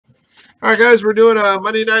All right, guys, we're doing a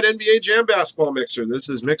Monday Night NBA Jam Basketball Mixer. This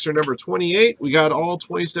is Mixer number 28. We got all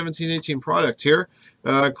 2017-18 product here,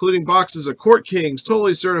 including boxes of Court Kings,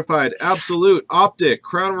 Totally Certified, Absolute, Optic,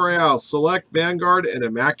 Crown Royale, Select, Vanguard, and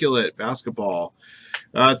Immaculate Basketball.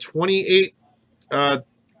 28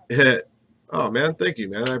 hit. Oh, man, thank you,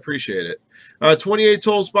 man. I appreciate it. 28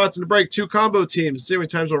 total spots in the break, 2 combo teams. See how many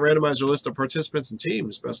times we'll randomize our list of participants and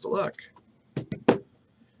teams. Best of luck. All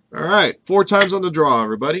right, 4 times on the draw,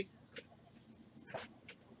 everybody.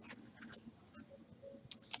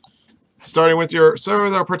 Starting with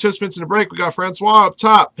our participants in the break, we got Francois up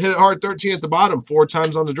top. Hit it hard, 13 at the bottom. 4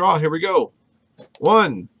 times on the draw. Here we go.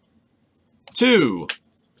 1, 2,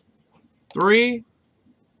 3,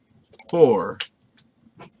 4.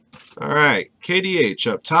 All right, KDH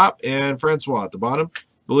up top and Francois at the bottom.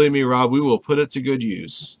 Believe me, Rob, we will put it to good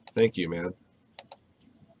use. Thank you, man.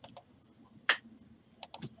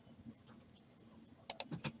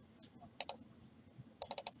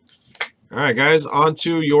 All right, guys, on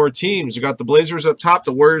to your teams. You got the Blazers up top,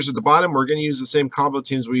 the Warriors at the bottom. We're going to use the same combo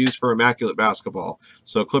teams we use for Immaculate Basketball.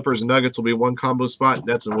 So Clippers and Nuggets will be 1 combo spot.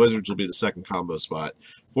 Nets and Wizards will be the 2nd combo spot.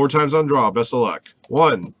 4 times on draw. Best of luck.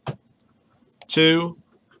 1, 2,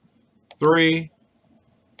 3,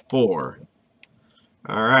 4.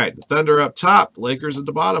 All right, the Thunder up top, Lakers at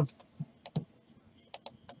the bottom.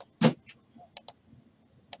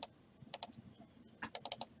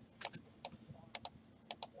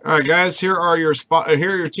 All right, guys, here are your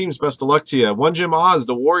teams. Best of luck to you. 1 Jim Oz,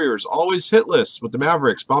 the Warriors, always hitless with the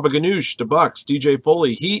Mavericks. Baba Ganoush, the Bucks. DJ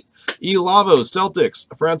Foley, Heat. E. Lavo, Celtics.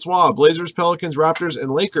 Francois, Blazers, Pelicans, Raptors,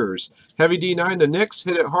 and Lakers. Heavy D9, the Knicks.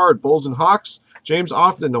 Hit it hard, Bulls and Hawks. James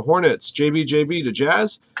Often, the Hornets. JBJB, the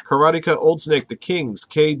Jazz. Karatika Oldsnake, the Kings.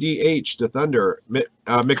 KDH, the Thunder.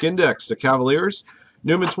 McIndex, the Cavaliers.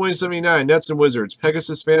 Newman 2079, Nets and Wizards.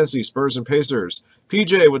 Pegasus Fantasy, Spurs and Pacers.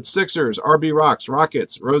 PJ with Sixers, RB Rocks,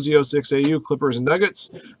 Rockets, Rosio 6AU, Clippers and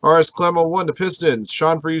Nuggets, RS Clemo 1 to Pistons,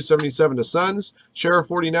 Sean for you 77 to Suns, Sheriff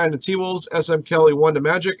 49 to T-Wolves, SM Kelly 1 to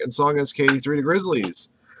Magic, and Song SK83 to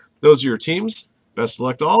Grizzlies. Those are your teams. Best of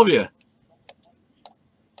luck to all of you.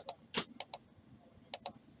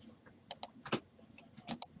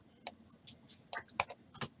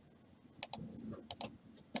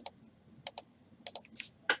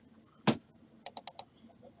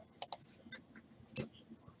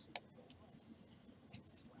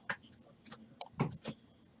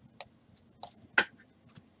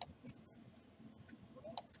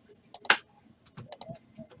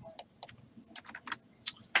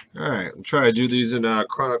 All right, we'll try to do these in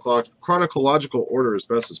chronological order as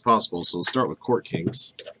best as possible. So we'll start with Court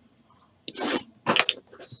Kings.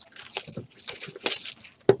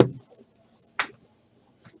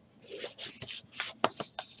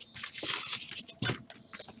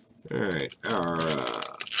 All right,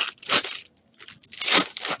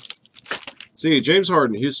 see, James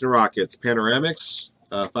Harden, Houston Rockets, Panoramics,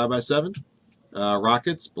 5x7.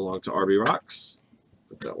 Rockets belong to RB Rocks.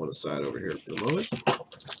 Put that one aside over here for the moment.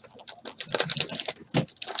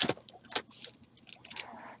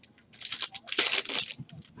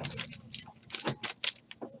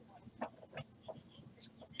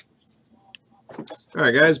 All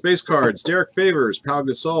right, guys, base cards. Derek Favors, Pau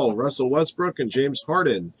Gasol, Russell Westbrook, and James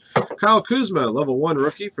Harden. Kyle Kuzma, level 1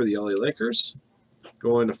 rookie for the LA Lakers.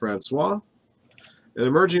 Going to Francois. An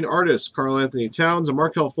emerging artist, Karl Anthony Towns. And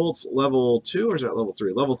Markelle Fultz, level 2, or is that level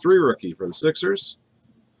 3? Level 3 rookie for the Sixers.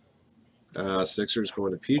 Sixers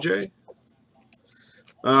going to PJ.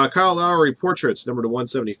 Kyle Lowry, portraits, number to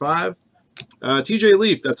 175. TJ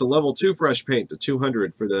Leaf, that's a level 2 fresh paint, the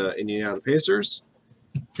 200 for the Indiana Pacers.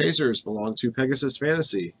 Pacers belong to Pegasus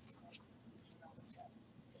Fantasy.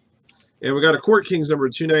 And we got a Court Kings number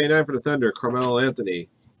 299 for the Thunder, Carmelo Anthony.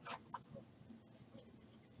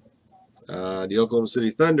 The Oklahoma City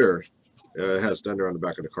Thunder has Thunder on the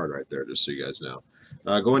back of the card right there, just so you guys know.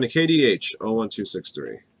 Going to KDH,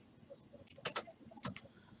 01263.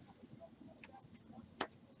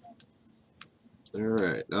 All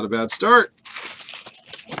right, not a bad start.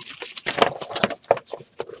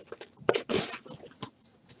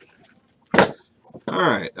 All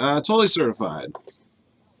right, totally certified.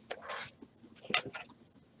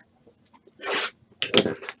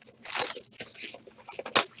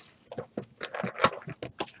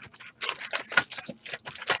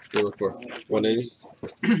 You look for 180s.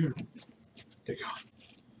 There you go.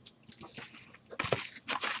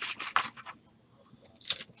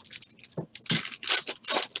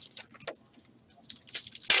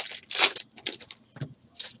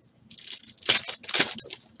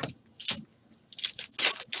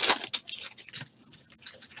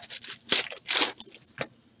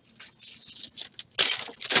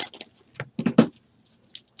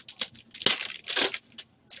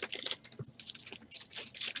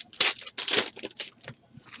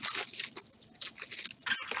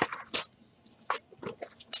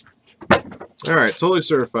 All right, totally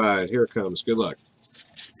certified. Here it comes. Good luck.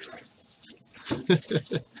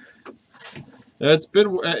 It's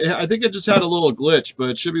been. I think it just had a little glitch, but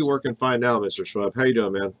it should be working fine now, Mr. Schwab. How you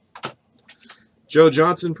doing, man? Joe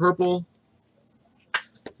Johnson, purple.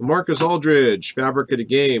 Marcus Aldridge, fabric of the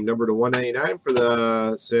game, number to 199 for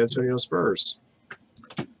the San Antonio Spurs.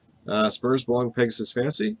 Spurs belong to Pegasus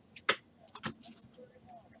Fantasy.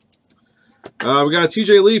 We got a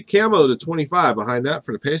TJ Leaf camo to 25 behind that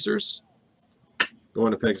for the Pacers.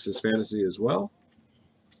 Going to Pegasus Fantasy as well.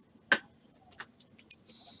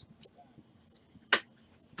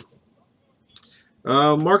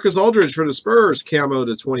 Marcus Aldridge for the Spurs, camo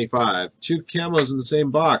to 25. 2 camos in the same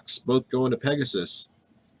box, both going to Pegasus.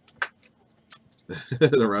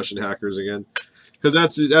 The Russian hackers again. Because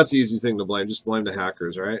that's the easy thing to blame. Just blame the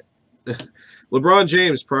hackers, right? LeBron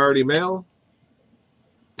James, priority mail.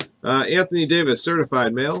 Anthony Davis,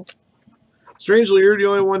 certified mail. Strangely, you're the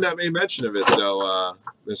only one that made mention of it, though,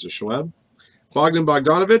 Mr. Schwab. Bogdan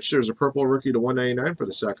Bogdanovic, there's a purple rookie to 199 for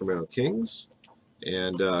the Sacramento Kings.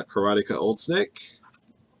 And Karadika Old Snake.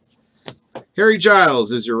 Harry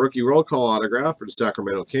Giles is your rookie roll call autograph for the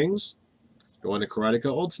Sacramento Kings. Going to Karadika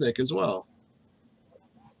Old Snake as well.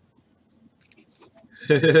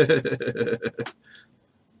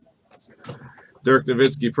 Dirk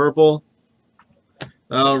Nowitzki purple.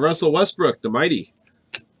 Russell Westbrook, the Mighty.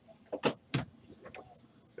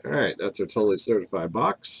 All right, that's our totally certified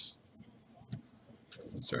box.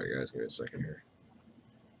 Sorry, guys, give me a second here.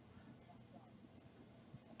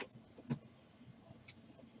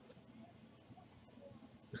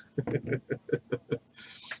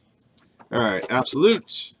 All right,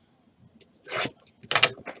 absolute.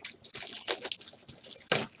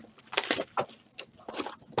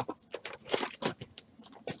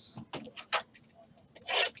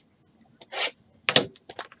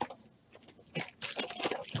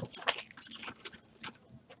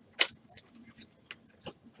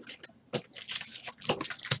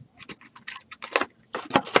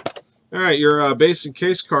 All right, your base and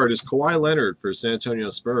case card is Kawhi Leonard for San Antonio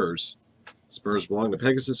Spurs. Spurs belong to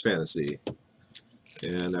Pegasus Fantasy.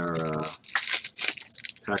 And our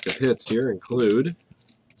pack of hits here include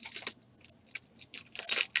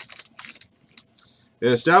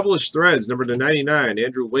Established Threads, number to 99,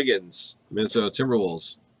 Andrew Wiggins, Minnesota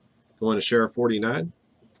Timberwolves. Going to share 49.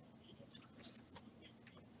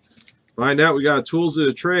 Find out we got Tools of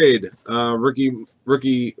the Trade,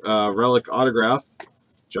 rookie relic autograph.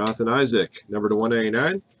 Jonathan Isaac, number to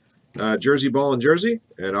 199. Jersey Ball and Jersey,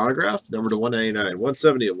 and autograph, number to 199.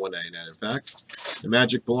 170 at 199, in fact. The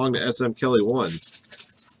Magic belong to SM Kelly 1.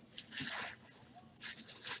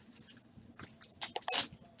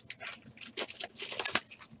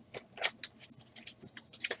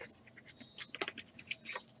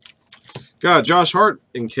 Got Josh Hart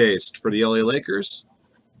encased for the LA Lakers.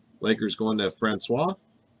 Lakers going to Francois.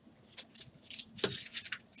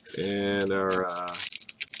 And our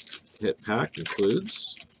hit pack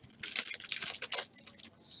includes,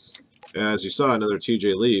 as you saw, another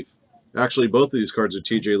TJ Leaf. Actually, both of these cards are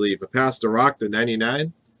TJ Leaf. A pass to Rock to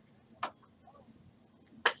 99.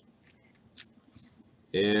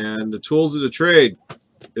 And the Tools of the Trade.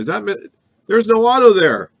 Is that... There's no auto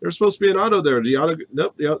there. There's supposed to be an auto there. The auto...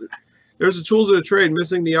 Nope. There's the Tools of the Trade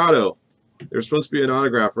missing the auto. There's supposed to be an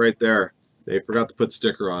autograph right there. They forgot to put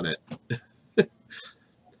sticker on it.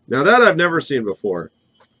 Now that I've never seen before.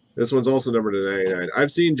 This one's also numbered to 99.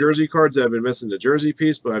 I've seen jersey cards that have been missing the jersey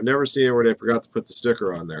piece, but I've never seen it where they forgot to put the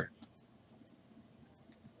sticker on there.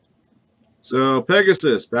 So,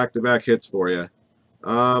 Pegasus, back-to-back hits for you.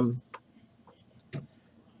 I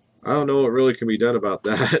don't know what really can be done about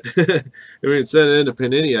that. I mean, send it into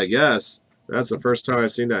Panini, I guess. That's the first time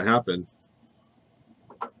I've seen that happen.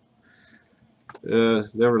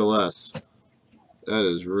 Nevertheless, that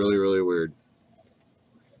is really, really weird.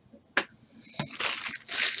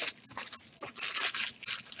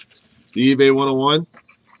 The eBay 101.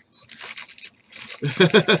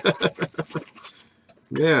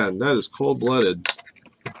 Man, that is cold-blooded.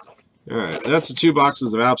 Alright, that's the 2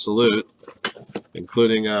 boxes of Absolute,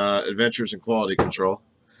 including Adventures and Quality Control.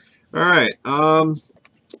 Alright,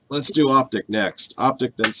 let's do Optic next.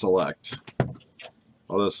 Optic, then Select.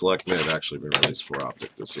 Although Select may have actually been released for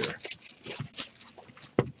Optic this year.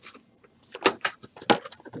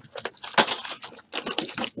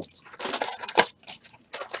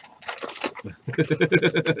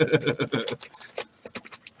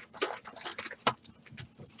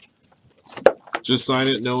 Just sign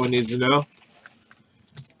it. No one needs to know.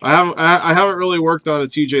 I haven't really worked on a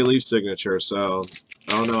TJ Leaf signature, so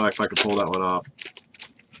I don't know if I could pull that one off.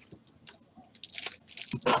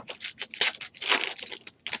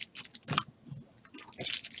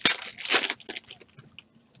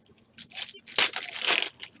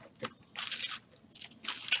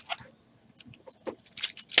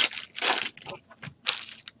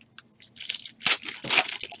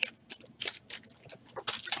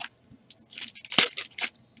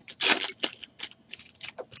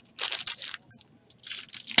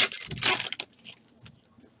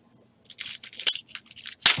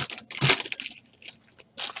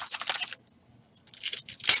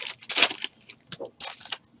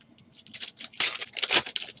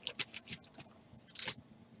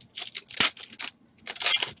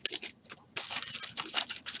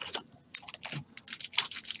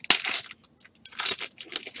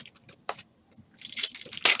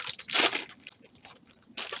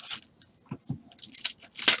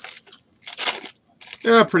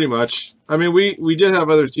 Yeah, pretty much. I mean, we did have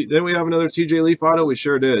other. Didn't we have another TJ Leaf auto? We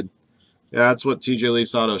sure did. Yeah, that's what TJ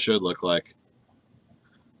Leaf's auto should look like.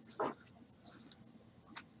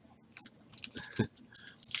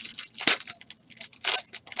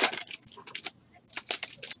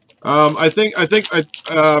 I think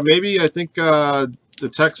the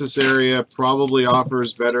Texas area probably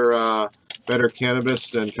offers better cannabis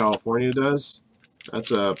than California does.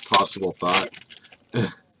 That's a possible thought.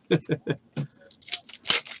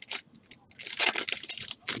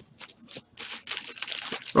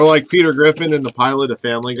 Or like Peter Griffin in the pilot of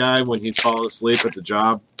Family Guy when he's falling asleep at the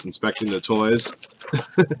job inspecting the toys.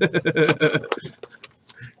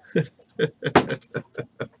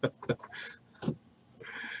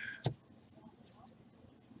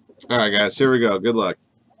 All right, guys, here we go. Good luck.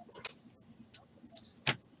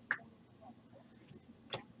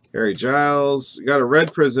 Harry Giles. You got a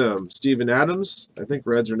red prism. Steven Adams. I think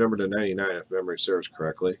reds are numbered to 99 if memory serves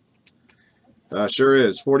correctly. Sure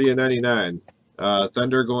is. 40 and 99.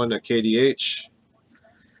 Thunder going to KDH.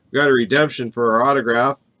 We got a redemption for our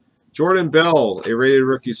autograph. Jordan Bell, a rated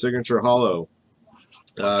rookie signature hollow.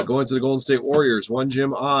 Going to the Golden State Warriors. One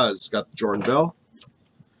Jim Oz got the Jordan Bell.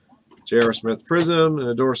 J.R. Smith Prism, and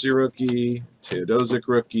a Dorsey rookie. Teodosic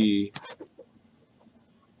rookie.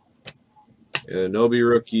 And Nobi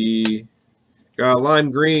rookie. Got a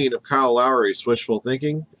lime green of Kyle Lowry, Swishful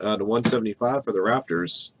Thinking, to 175 for the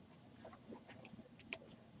Raptors.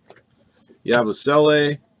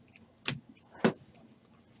 Yabusele.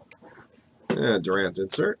 And Durant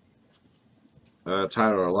insert.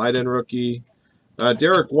 Tyler Lydon rookie.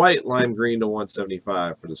 Derek White, lime green to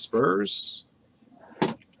 175 for the Spurs.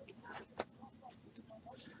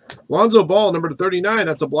 Lonzo Ball, number 39.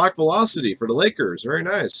 That's a black velocity for the Lakers. Very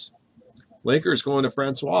nice. Lakers going to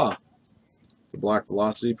Francois. The black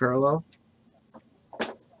velocity parallel.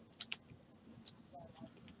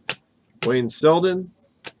 Wayne Selden.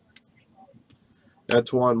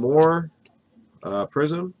 Etwan Moore.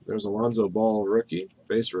 Prism. There's Alonzo Ball rookie.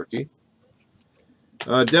 Base rookie.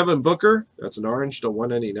 Devin Booker. That's an orange to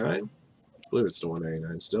 199. I believe it's to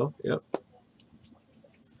 199 still. Yep.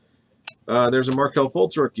 There's a Markelle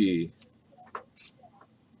Fultz rookie.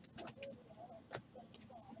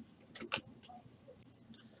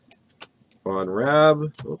 Von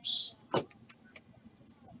Rab. Oops.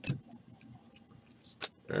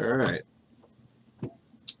 All right.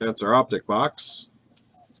 That's our optic box.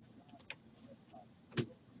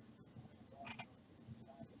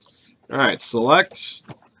 All right, select.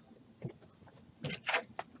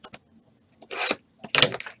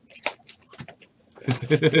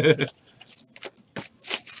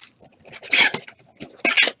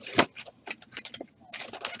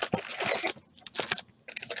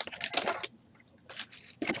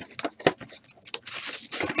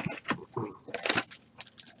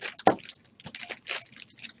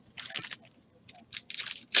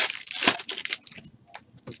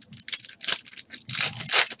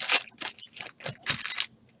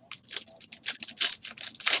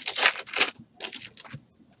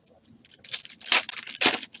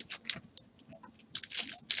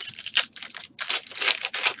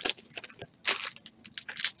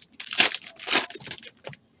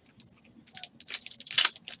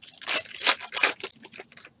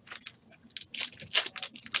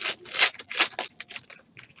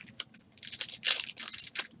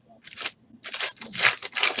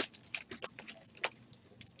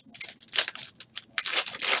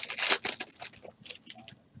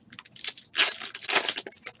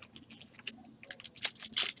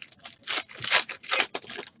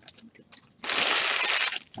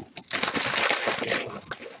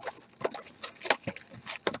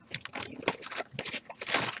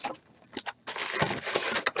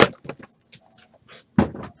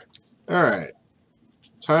 All right.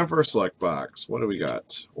 Time for a select box. What do we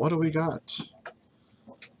got? What do we got?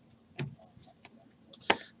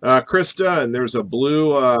 Chris Dunn. There's a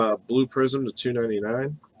blue prism to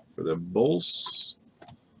 299 for the Bulls.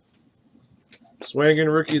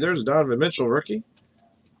 Swangan rookie. There's a Donovan Mitchell rookie.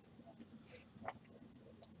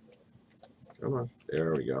 Come on.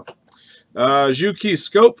 There we go. Juki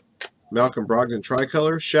Scope. Malcolm Brogdon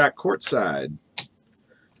tricolor. Shaq courtside.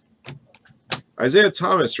 Isaiah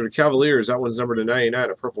Thomas for the Cavaliers. That one's numbered to 99.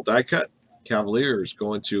 A purple die cut. Cavaliers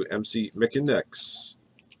going to MC McIndex.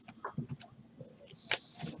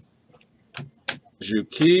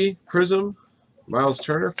 Juki Prism. Miles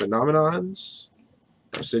Turner Phenomenons.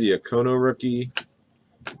 Arcidia Kono rookie.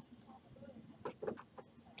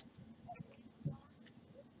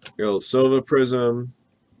 Silva Prism.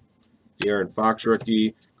 De'Aaron Fox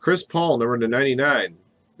rookie. Chris Paul numbered to 99.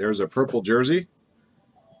 There's a purple jersey.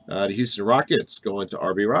 The Houston Rockets going to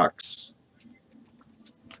RB Rocks.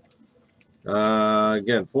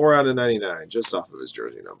 Again, 4 out of 99, just off of his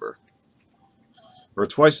jersey number. Or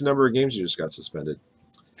twice the number of games he just got suspended.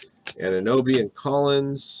 And Anunoby and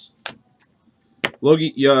Collins.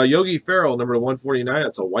 Yogi Ferrell, number 149.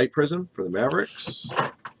 That's a white prism for the Mavericks.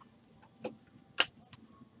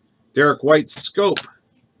 Derek White Scope.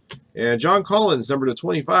 And John Collins, number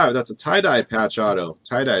 25. That's a tie-dye patch auto.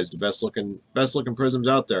 Tie-dye is the best looking prisms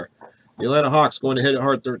out there. The Atlanta Hawks going to hit it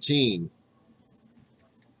hard 13.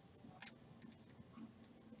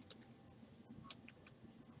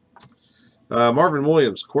 Marvin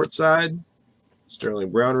Williams, courtside.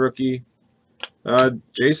 Sterling Brown rookie.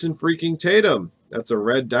 Jason freaking Tatum. That's a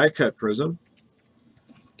red die-cut prism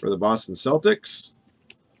for the Boston Celtics.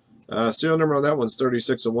 Serial number on that one's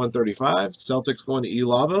 36 of 135. Celtics going to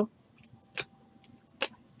Elavo.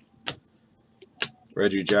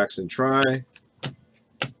 Reggie Jackson try.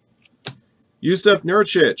 Yusef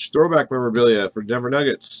Nurkic, throwback memorabilia for Denver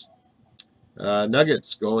Nuggets.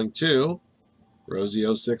 Nuggets going to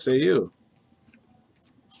Rosie 06 AU.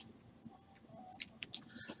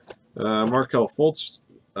 Markelle Fultz,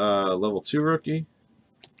 level 2 rookie.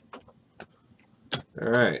 All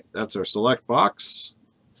right, that's our select box.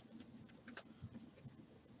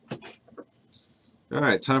 All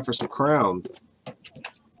right, time for some Crown.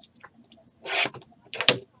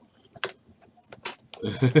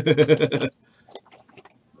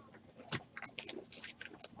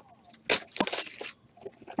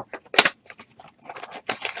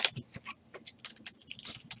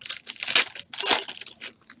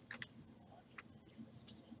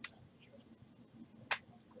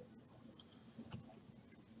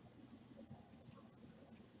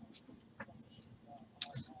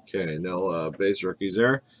 Okay, no base rookies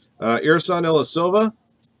there. Ersan Ilyasova,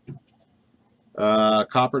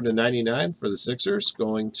 copper to 99 for the Sixers,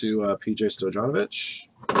 going to PJ Stojanovic.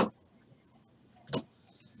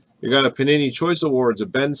 You got a Panini Choice Awards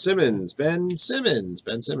of Ben Simmons. Ben Simmons,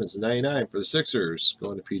 99 for the Sixers,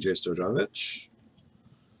 going to PJ Stojanovic.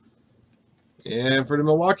 And for the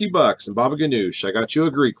Milwaukee Bucks and Baba Ganoush, I got you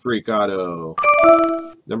a Greek Freak auto.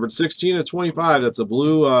 Numbered 16 of 25, that's a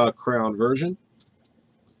blue crown version.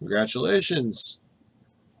 Congratulations.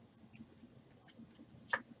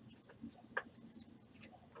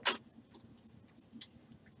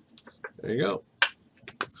 There you go.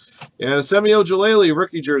 And a Samuel Jalali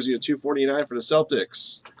rookie jersey of 249 for the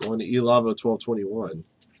Celtics. Going to Elavo 1221.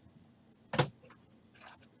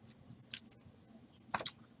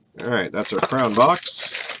 All right, that's our Crown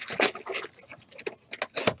box.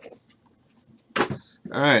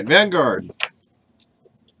 All right, Vanguard.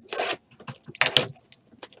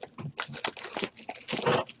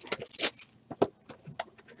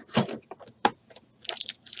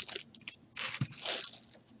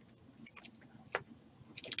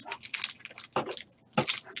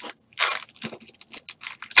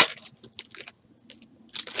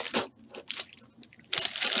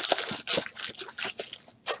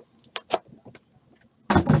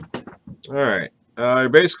 All right. Your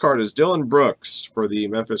base card is Dylan Brooks for the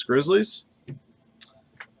Memphis Grizzlies.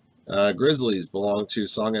 Grizzlies belong to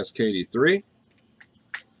Song SK83.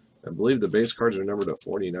 I believe the base cards are numbered to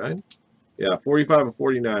 49. Yeah, 45 of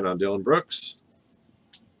 49 on Dylan Brooks.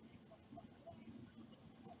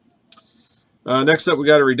 Next up, we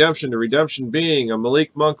got a redemption. The redemption being a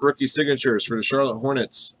Malik Monk rookie signatures for the Charlotte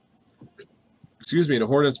Hornets. Excuse me, the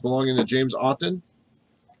Hornets belonging to James Otten.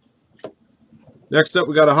 Next up,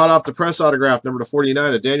 we got a hot off the press autograph, number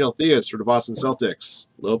 49 of Daniel Theus for the Boston Celtics.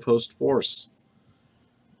 Low post force.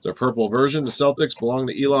 It's a purple version. The Celtics belong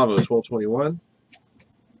to Elavo 1221.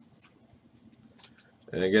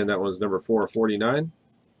 And again, that one's number 4 of 49.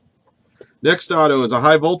 Next auto is a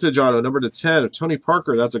high voltage auto, number 10 of Tony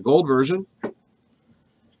Parker. That's a gold version.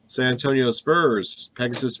 San Antonio Spurs,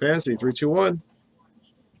 Pegasus Fantasy 321.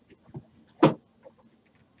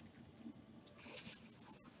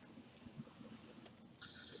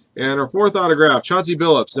 And our fourth autograph, Chauncey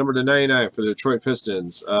Billups, number 99 for the Detroit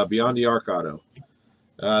Pistons, Beyond the Arc auto.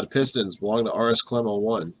 The Pistons belong to RS Clem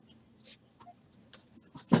 01.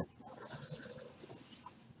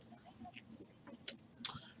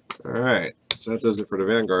 All right, so that does it for the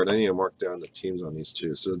Vanguard. I need to mark down the teams on these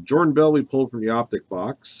two. So Jordan Bell we pulled from the Optic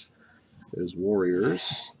box is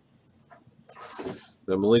Warriors.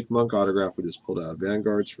 The Malik Monk autograph we just pulled out.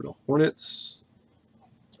 Vanguards for the Hornets.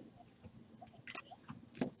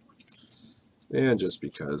 And just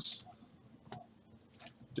because,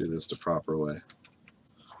 do this the proper way.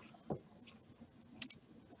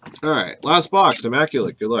 All right, last box,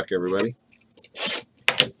 Immaculate. Good luck, everybody.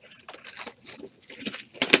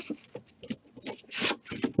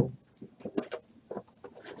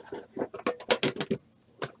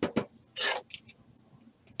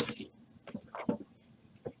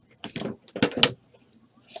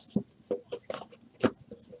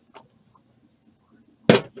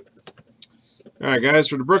 All right, guys,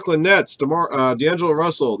 for the Brooklyn Nets, D'Angelo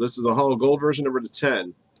Russell. This is a hollow gold version, number to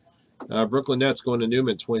 10. Brooklyn Nets going to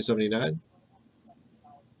Newman, 2079.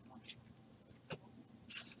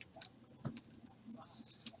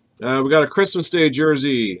 We got a Christmas Day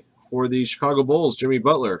jersey for the Chicago Bulls, Jimmy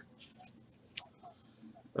Butler.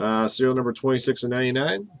 Serial number 26 and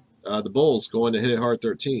 99. The Bulls going to Hit It Hard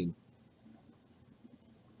 13.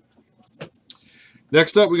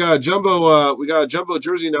 Next up, we got a jumbo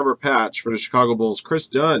jersey number patch for the Chicago Bulls. Chris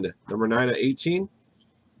Dunn, number 9 at 18.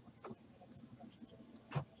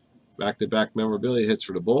 Back-to-back memorabilia hits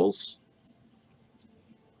for the Bulls.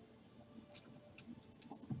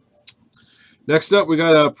 Next up, we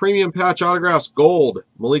got a premium patch autographs gold.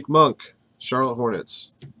 Malik Monk, Charlotte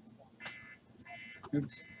Hornets.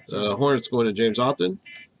 Hornets going to James Austin.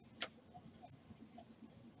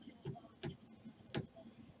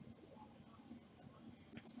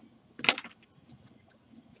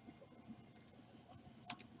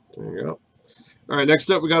 There you go. All right,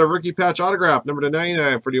 next up, we got a rookie patch autograph, number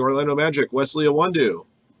 99 for the Orlando Magic, Wesley Iwundu.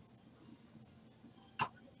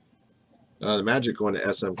 The Magic going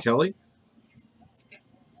to SM Kelly.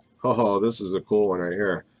 Oh, this is a cool one right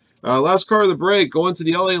here. Last card of the break, going to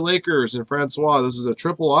the LA Lakers and Francois. This is a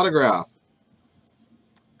triple autograph.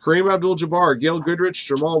 Kareem Abdul-Jabbar, Gail Goodrich,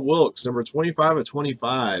 Jamal Wilkes, number 25 of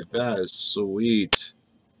 25. That is sweet.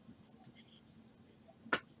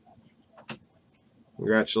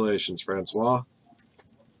 Congratulations, Francois.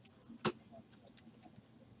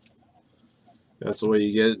 That's the way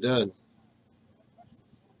you get it done.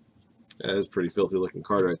 That is a pretty filthy looking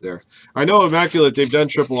card right there. I know Immaculate, they've done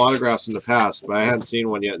triple autographs in the past, but I hadn't seen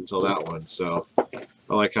one yet until that one. So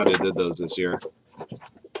I like how they did those this year.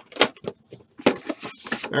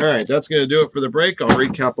 All right, that's going to do it for the break. I'll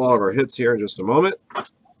recap all of our hits here in just a moment.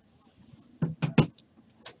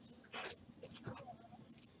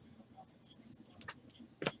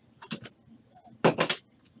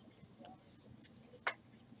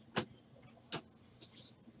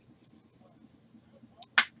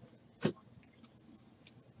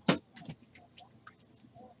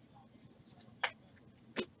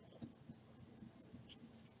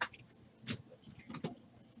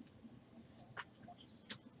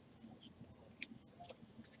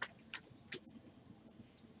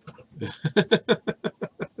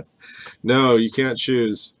 No, you can't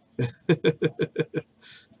choose.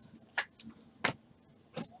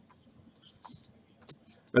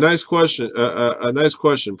 A nice question. A nice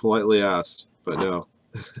question, politely asked, but no.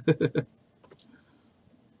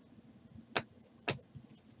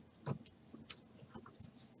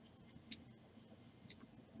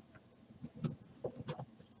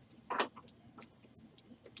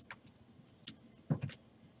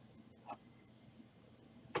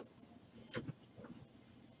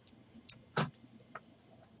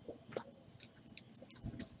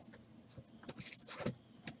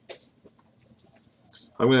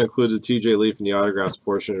 I'm going to include the TJ Leaf in the autographs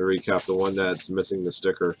portion to recap the one that's missing the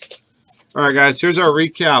sticker. All right, guys, here's our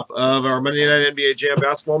recap of our Monday Night NBA Jam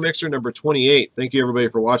Basketball Mixer, number 28. Thank you, everybody,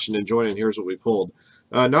 for watching and joining. Here's what we pulled.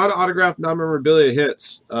 Non-autographed, non-memorabilia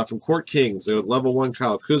hits from Court Kings. A level 1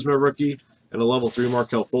 Kyle Kuzma rookie and a level 3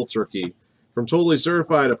 Markelle Fultz rookie. From Totally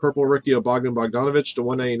Certified, a purple rookie of Bogdan Bogdanovic to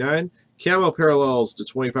 199. Camo parallels to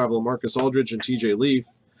 25 LaMarcus Aldridge and TJ Leaf.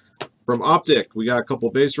 From Optic, we got a couple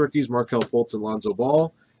base rookies, Markelle Fultz and Lonzo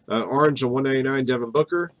Ball. Orange to 199, Devin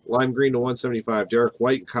Booker. Lime green to 175, Derek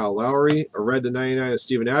White and Kyle Lowry. A red to 99 of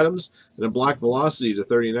Steven Adams. And a black Velocity to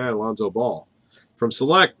 39, Alonzo Ball. From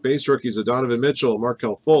Select, base rookies of Donovan Mitchell,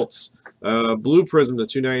 Markelle Fultz. Blue Prism to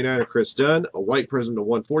 299 of Chris Dunn. A white Prism to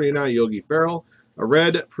 149, Yogi Ferrell. A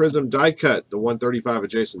red Prism die cut to 135 of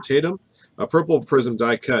Jason Tatum. A purple Prism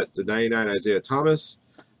die cut to 99, Isaiah Thomas.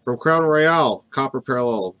 From Crown Royale, copper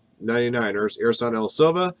parallel 99, Ersan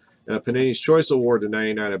Ilyasova. And a Panini's Choice Award to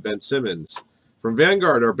 99 of Ben Simmons. From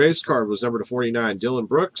Vanguard, our base card was number to 49, Dylan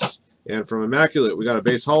Brooks. And from Immaculate, we got a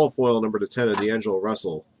base hollow foil number to 10 of D'Angelo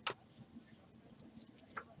Russell.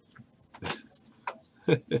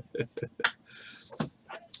 All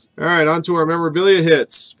right, on to our memorabilia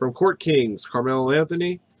hits. From Court Kings, Carmelo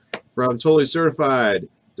Anthony. From Totally Certified,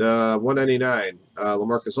 to 199,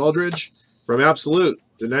 LaMarcus Aldridge. From Absolute,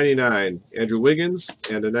 to 99, Andrew Wiggins.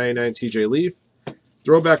 And to 99, TJ Leaf.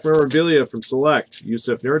 Throwback memorabilia from Select,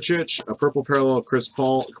 Yusuf Nurkic, a purple parallel Chris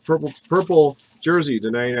Paul, purple jersey to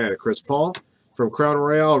 99 of Chris Paul. From Crown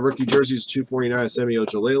Royale, rookie jerseys 249 Semi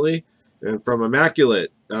Ojeleye. And from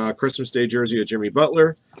Immaculate, Christmas Day jersey of Jimmy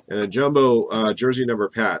Butler. And a jumbo jersey number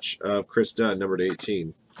patch of Chris Dunn, number to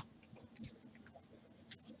 18.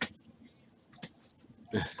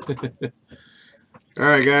 All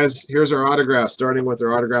right, guys, here's our autograph, starting with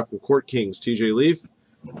our autograph from Court Kings, TJ Leaf.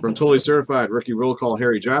 From Totally Certified, Rookie Roll Call,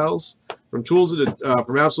 Harry Giles. From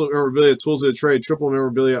from Absolute Memorabilia, Tools of the Trade, Triple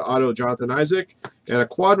Memorabilia Auto, Jonathan Isaac. And a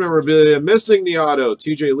Quad Memorabilia, missing the auto,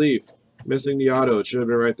 TJ Leaf. Missing the auto. It should have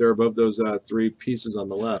been right there above those 3 pieces on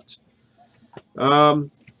the left.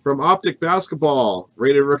 From Optic Basketball,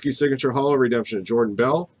 Rated Rookie Signature Holo Redemption, Jordan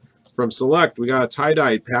Bell. From Select, we got a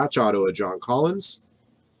tie-dyed patch auto of John Collins.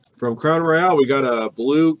 From Crown Royale, we got a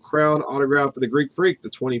blue crown autograph of the Greek Freak, to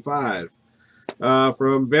 25.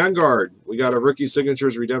 From Vanguard, we got a Rookie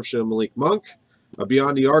Signatures Redemption of Malik Monk. A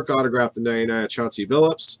Beyond the Arc autograph to 99 of Chauncey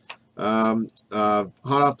Billups. Hot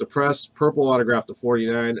off the press, purple autograph to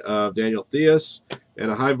 49 of Daniel Theus.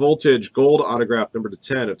 And a High Voltage gold autograph number to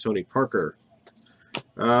 10 of Tony Parker.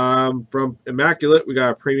 From Immaculate, we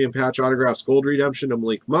got a Premium Patch Autographs Gold Redemption of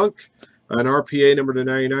Malik Monk. An RPA number to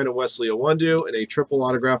 99 of Wesley Iwundu. And a triple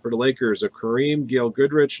autograph for the Lakers of Kareem, Gail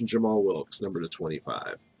Goodrich, and Jamal Wilkes, number to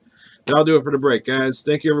 25. That'll do it for the break, guys.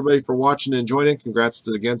 Thank you, everybody, for watching and joining. Congrats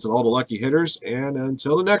again to all the lucky hitters, and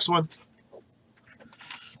until the next one.